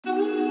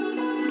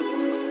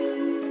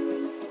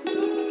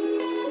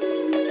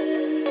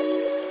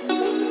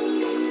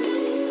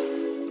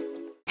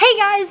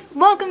guys,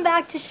 welcome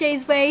back to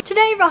Shay's Way.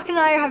 Today Rocket and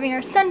I are having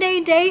our Sunday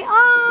day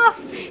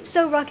off.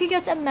 So Rocket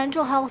gets a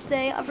mental health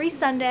day every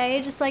Sunday,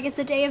 just like it's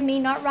a day of me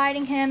not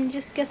riding him. He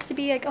just gets to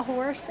be like a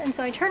horse, and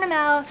so I turn him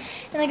out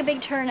in like a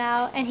big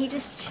turnout and he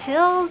just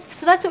chills.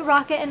 So that's what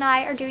Rocket and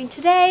I are doing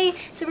today.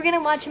 So we're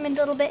gonna watch him in a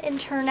little bit in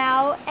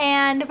turnout,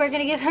 and we're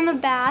gonna give him a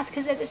bath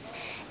because it's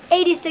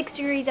 86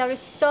 degrees out.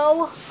 It's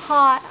so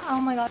hot.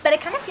 Oh my god. But I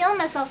kind of feeling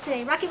myself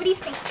today. Rocket, what do you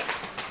think?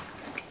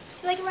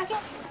 You like it, Rocket?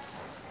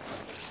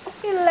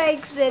 He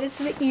likes it. It's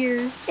the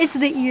ears. It's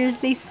the ears.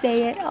 They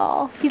say it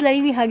all. He's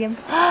letting me hug him.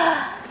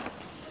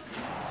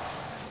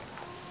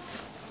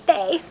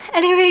 Day.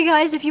 Anyway,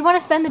 guys, if you want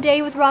to spend the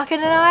day with Rocket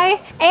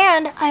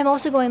and I'm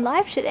also going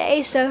live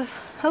today, so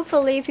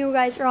hopefully if you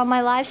guys are on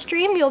my live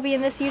stream, you'll be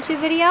in this YouTube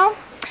video.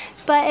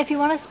 But if you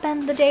want to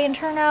spend the day in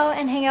turnout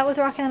and hang out with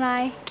Rocket and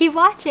I, keep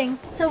watching.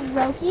 So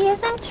Roky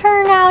is in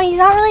turnout. He's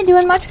not really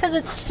doing much because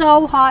it's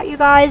so hot, you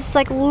guys. It's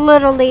like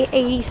literally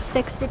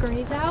 86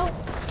 degrees out.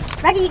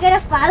 Rocky, you gonna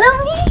follow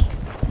me?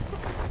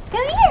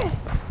 Come here.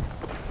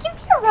 Come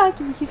here,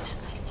 Rocky. He's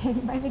just like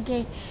standing by the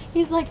gate.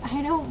 He's like,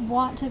 I don't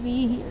want to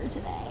be here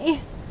today.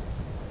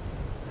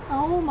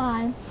 Oh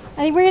my.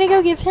 I think we're gonna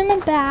go give him a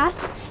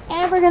bath,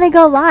 and we're gonna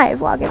go live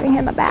while giving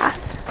him a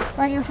bath.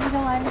 Rocky, should we go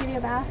live and give you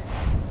a bath?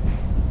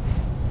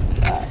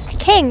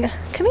 King,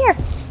 come here.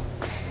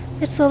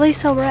 It's literally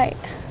so bright.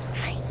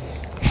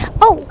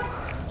 Oh.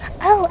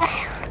 Oh.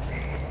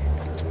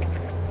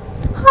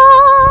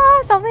 Ah,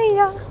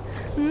 Sophia.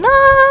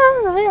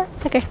 No.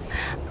 Okay.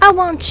 I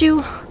want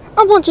you,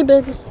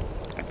 baby.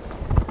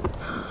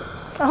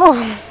 Oh.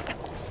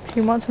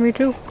 He wants me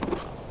too.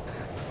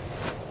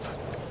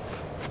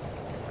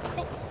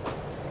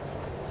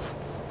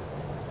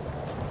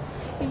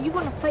 You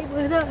want to fight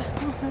with us?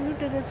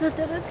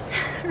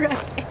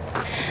 Right.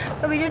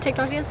 Are we doing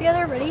TikTok dance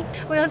together? Ready?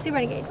 Wait, let's do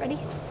Renegade. Ready?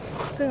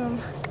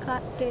 Boom.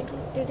 Clap.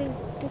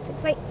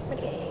 Wait.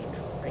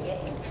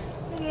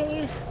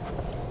 Renegade.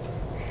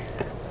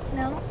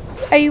 No?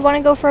 Oh, you want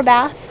to go for a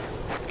bath?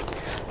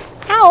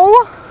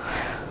 Ow!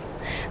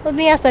 Let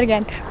me ask that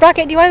again.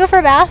 Rocket, do you want to go for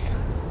a bath?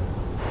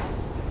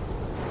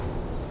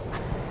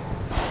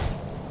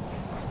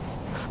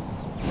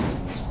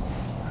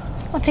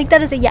 I'll take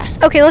that as a yes.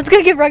 Okay, let's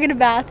go give Rocket a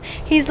bath.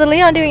 He's literally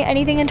not doing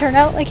anything in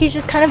turnout. Like, he's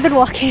just kind of been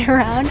walking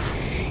around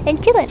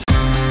and chilling.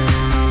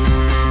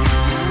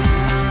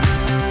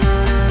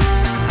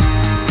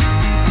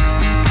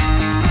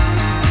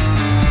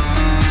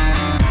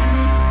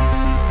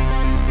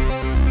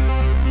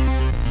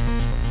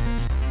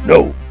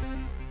 No.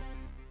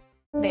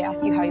 They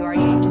ask you how you are,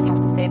 you just have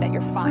to say that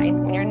you're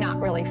fine when you're not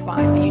really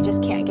fine, but you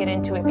just can't get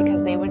into it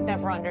because they would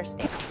never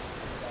understand.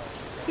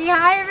 Say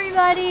hi,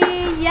 everybody.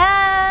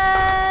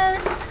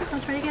 Yes. I'll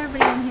try to get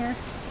everybody in here.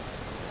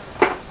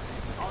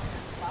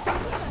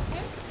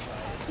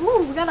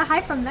 Ooh, we got a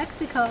hi from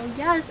Mexico.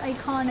 Yes,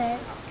 iconic.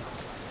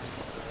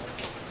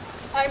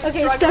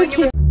 Okay, so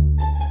cute.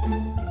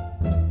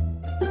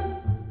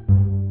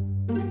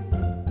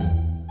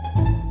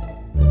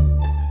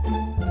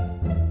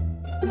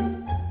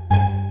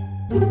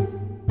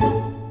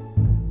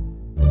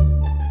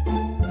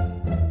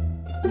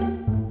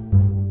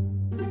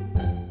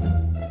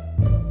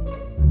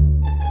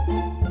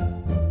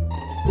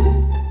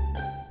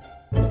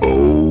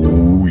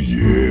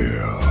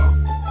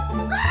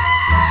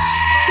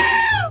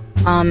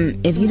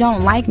 If you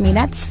don't like me,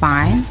 that's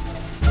fine.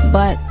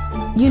 But,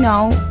 you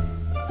know,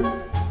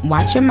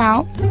 watch your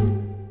mouth.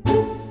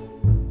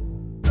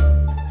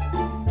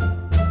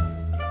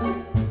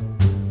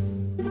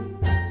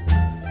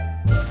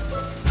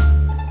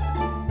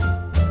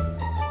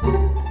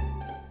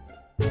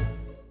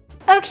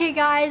 Okay,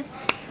 guys,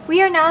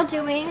 we are now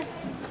doing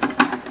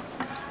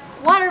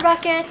water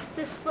buckets.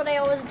 This is what I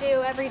always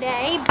do every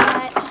day,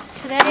 but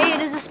today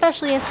it is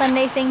especially a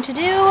Sunday thing to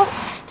do.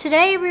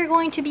 Today we're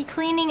going to be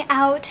cleaning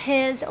out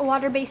his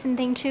water basin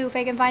thing too, if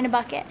I can find a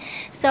bucket.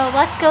 So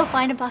let's go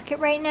find a bucket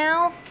right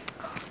now.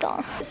 Hold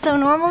on. So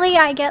normally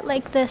I get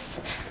like this,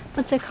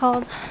 what's it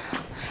called?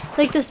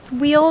 Like this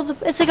wheeled,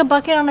 it's like a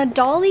bucket on a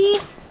dolly.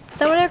 Is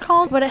that what they're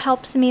called? But it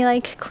helps me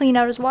like clean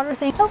out his water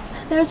thing. Oh,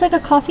 there's like a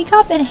coffee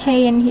cup and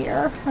hay in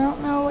here. I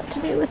don't know what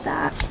to do with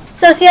that.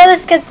 So see how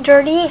this gets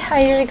dirty? I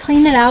usually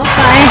clean it out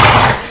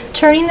by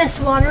turning this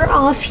water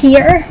off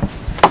here.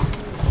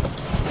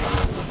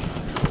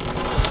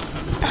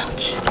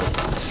 Ouch.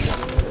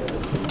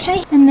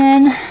 Okay, and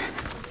then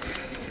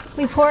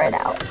we pour it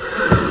out.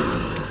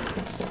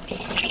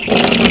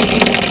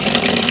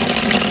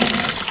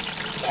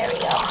 There we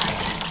go.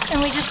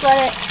 And we just let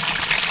it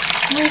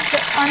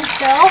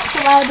unfill. So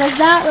while it does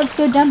that, let's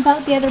go dump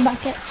out the other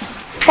buckets.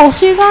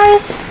 Also, you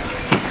guys,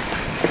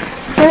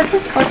 there's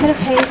this bucket of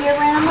hay here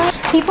randomly.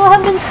 People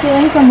have been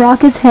stealing from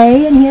Rocket's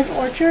hay, and he has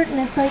orchard, and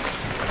it's like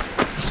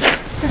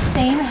the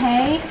same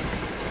hay.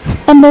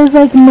 And there's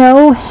like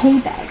no hay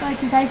bag.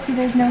 Like you guys see,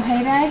 there's no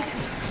hay bag.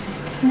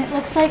 And it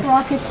looks like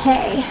Rocket's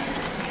hay.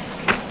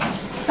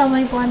 So I'm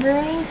like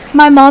wondering.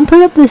 My mom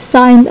put up this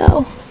sign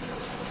though.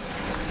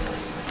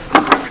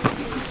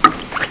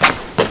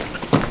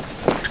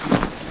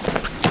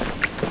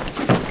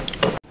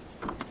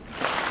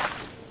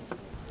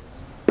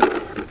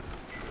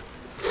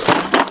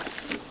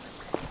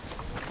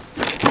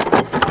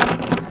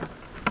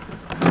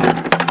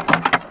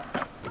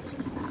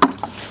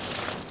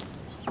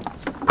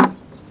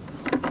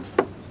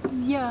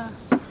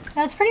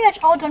 Now it's pretty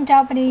much all dumped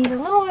out, but I need a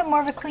little bit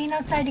more of a clean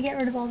outside to get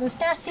rid of all those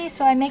nasties,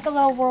 so I make a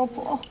little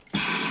whirlpool.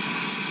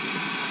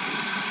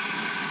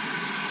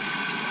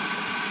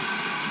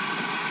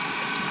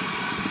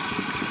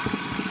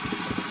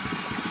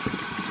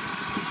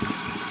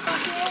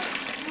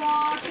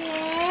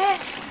 Rocket!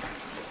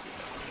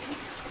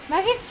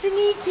 Rocket's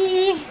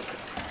sneaky!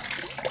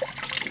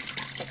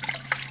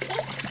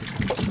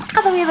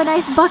 Now that we have a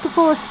nice bucket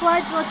full of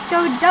sludge, let's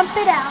go dump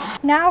it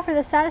out. Now for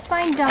the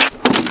satisfying dump.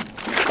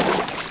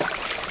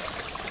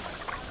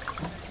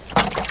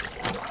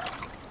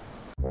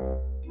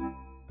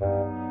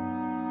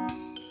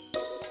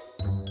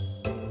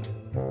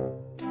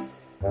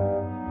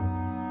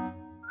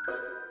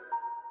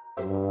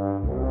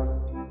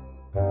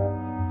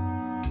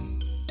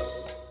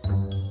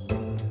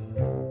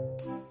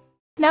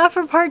 Now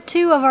for part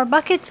 2 of our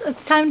buckets,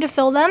 it's time to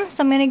fill them.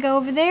 So I'm gonna go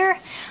over there.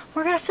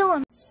 We're gonna fill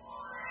them.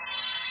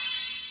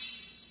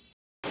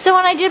 So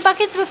when I did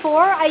buckets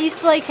before, I used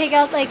to like take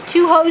out like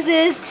 2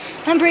 hoses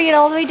and bring it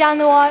all the way down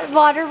the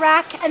water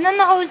rack. And then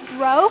the hose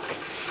broke.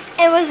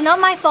 It was not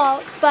my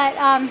fault, but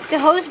the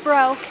hose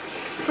broke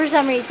for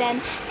some reason.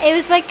 It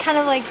was like kind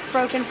of like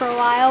broken for a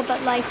while, but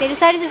like they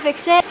decided to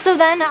fix it. So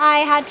then I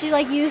had to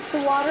like use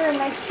the water in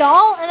my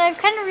stall, and I've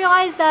kind of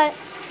realized that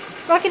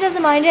Rocket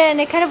doesn't mind it, and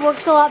it kind of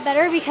works a lot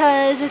better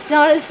because it's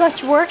not as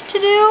much work to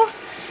do.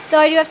 Though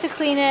I do have to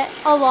clean it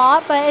a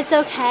lot, but it's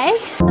okay.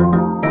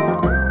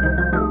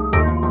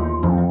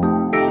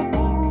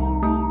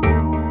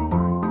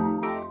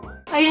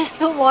 I just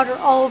spilled water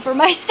all over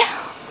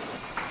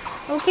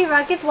myself. Okay,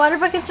 Rocket's water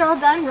buckets are all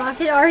done.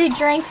 Rocket already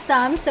drank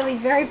some, so he's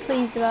very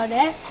pleased about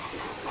it.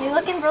 They're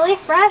looking really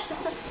fresh,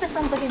 especially this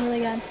one's looking really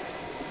good.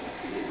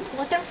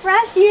 Looking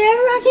fresh, yeah,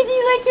 Rocket, do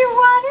you like your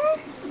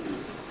water?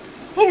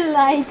 He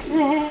likes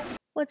it.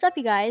 What's up,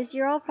 you guys?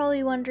 You're all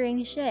probably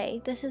wondering,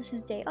 Shay, this is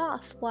his day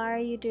off. Why are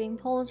you doing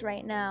polls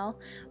right now?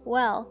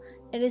 Well,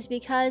 it is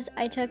because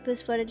I took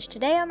this footage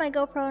today on my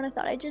GoPro and I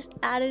thought I'd just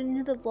add it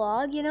into the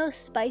vlog, you know,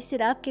 spice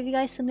it up, give you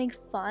guys something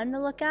fun to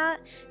look at.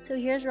 So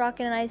here's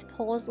Rocket and I's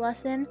polls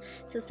lesson.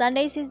 So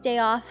Sunday's his day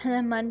off, and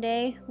then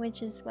Monday,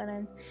 which is when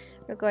I'm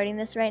recording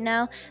this right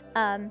now,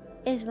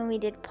 is when we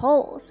did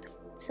polls.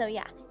 So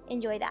yeah,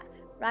 enjoy that.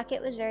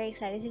 Rocket was very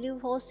excited to do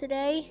polls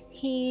today.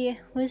 He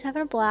was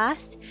having a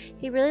blast.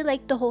 He really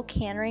liked the whole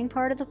cantering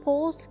part of the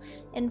polls.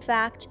 In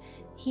fact,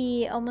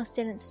 he almost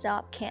didn't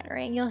stop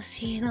cantering. You'll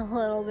see in a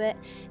little bit.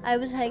 I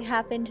was like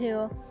happened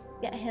to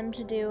get him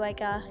to do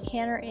like a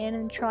canter in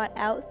and trot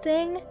out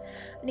thing,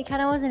 and he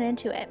kind of wasn't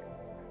into it.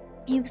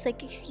 He was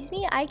like, excuse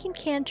me, I can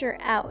canter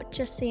out,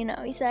 just so you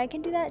know. He said, I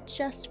can do that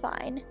just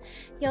fine.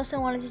 He also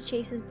wanted to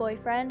chase his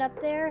boyfriend up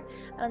there.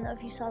 I don't know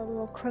if you saw the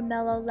little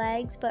cremello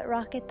legs, but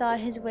Rocket thought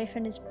his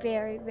boyfriend is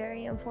very,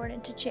 very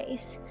important to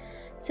chase.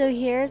 So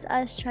here's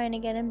us trying to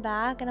get him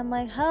back, and I'm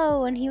like,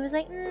 ho, and he was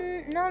like,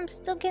 no, I'm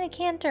still gonna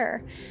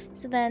canter.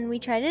 So then we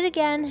tried it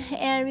again,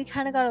 and we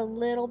kind of got a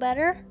little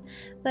better,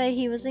 but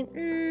he was like,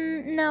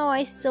 no,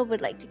 I still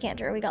would like to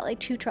canter. We got like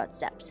 2 trot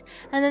steps,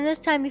 and then this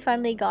time he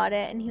finally got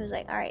it, and he was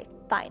like, all right,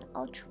 fine,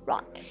 I'll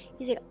trot.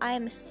 He's like, I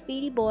am a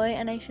speedy boy,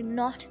 and I should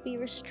not be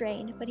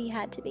restrained, but he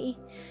had to be.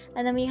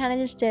 And then we kind of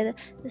just did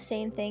the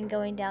same thing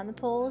going down the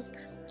poles.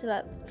 So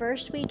at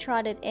first we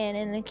trotted in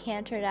and then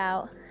cantered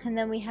out, and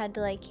then we had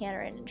to like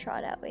canter in and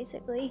trot out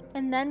basically.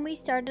 And then we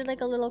started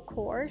like a little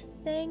course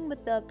thing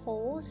with the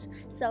poles.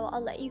 So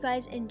I'll let you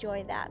guys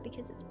enjoy that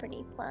because it's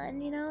pretty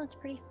fun, you know? It's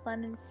pretty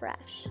fun and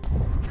fresh.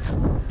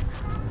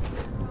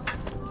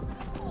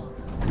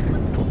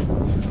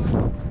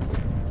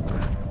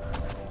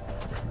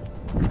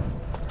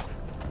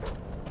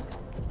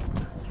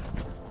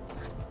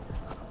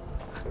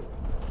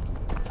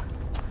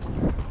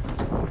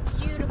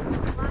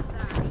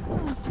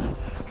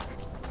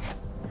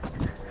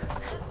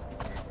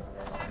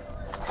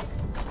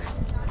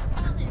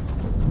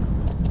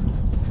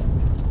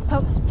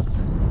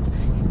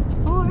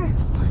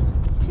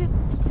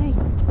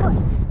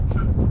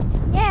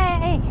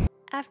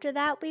 After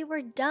that, we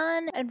were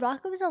done, and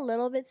Rocket was a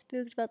little bit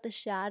spooked about the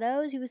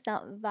shadows. He was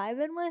not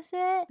vibing with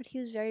it, but he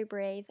was very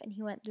brave, and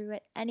he went through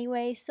it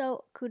anyway,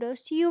 so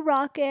kudos to you,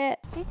 Rocket.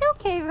 It's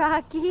okay,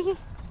 Rocky.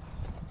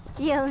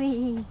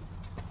 Silly.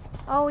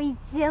 Oh, he's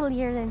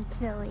sillier than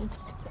silly.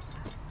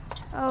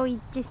 Oh, he's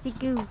just a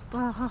goof.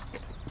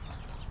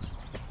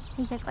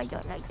 He's like, I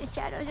don't like the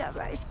shadows are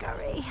very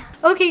scary.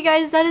 Okay,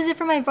 guys, that is it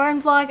for my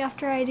barn vlog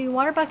after I do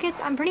water buckets.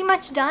 I'm pretty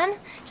much done.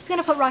 Just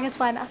gonna put Rocket's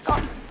fly mask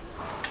on.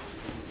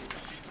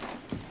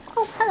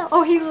 Oh, hello.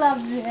 Oh, he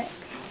loves it.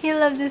 He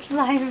loves this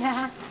fly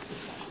mask.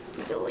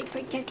 He always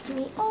protects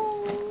me.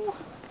 Oh,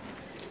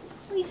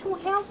 he's so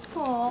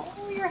helpful.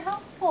 Oh, you're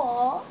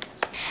helpful.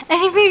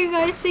 Anyway, you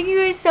guys, thank you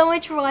guys so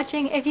much for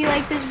watching. If you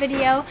like this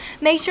video,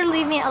 make sure to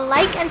leave me a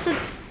like and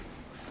subscribe.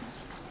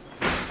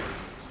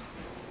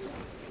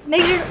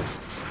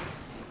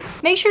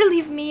 Make sure to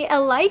leave me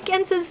a like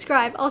and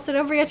subscribe. Also,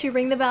 don't forget to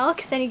ring the bell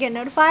because then you get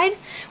notified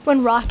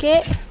when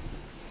Rocket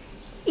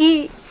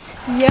eats.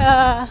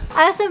 Yeah.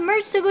 I also have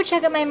merch, so go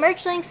check out my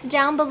merch links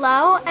down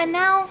below. And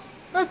now,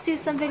 let's do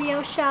some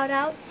video shout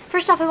outs.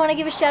 First off, I want to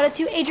give a shout out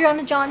to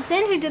Adriana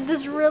Johnson, who did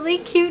this really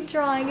cute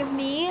drawing of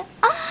me.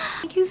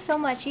 Thank you so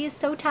much. She is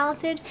so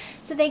talented.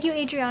 So thank you,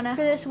 Adriana,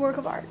 for this work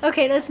of art.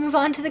 Okay, let's move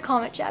on to the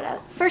comment shout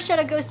outs. First shout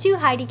out goes to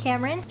Heidi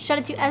Cameron. Shout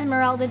out to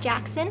Esmeralda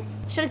Jackson.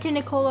 Shout out to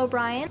Nicole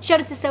O'Brien. Shout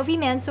out to Sophie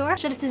Mansour.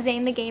 Shout out to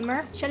Zane the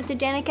Gamer. Shout out to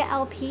Danica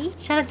LP.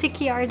 Shout out to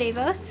Kiara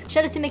Davos.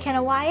 Shout out to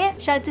McKenna Wyatt.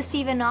 Shout out to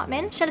Stephen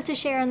Notman. Shout out to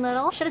Sharon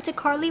Little. Shout out to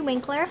Carly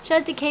Winkler. Shout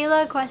out to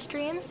Kayla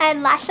Equestrian.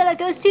 And last shout out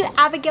goes to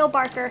Abigail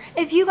Barker.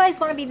 If you guys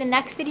want to be the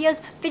next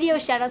video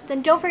shout outs,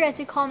 then don't forget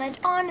to comment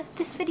on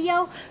this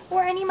video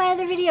or any of my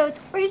other videos.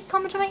 Or you can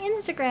comment on my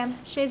Instagram,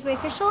 Shay's Way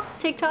Official,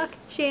 TikTok,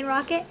 Shay and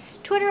Rocket,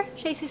 Twitter,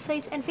 Shay's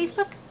Place, and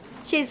Facebook,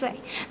 Shay's Way.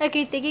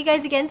 Okay, thank you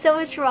guys again so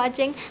much for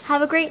watching.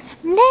 Have a great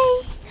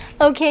day.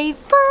 Okay,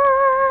 bye.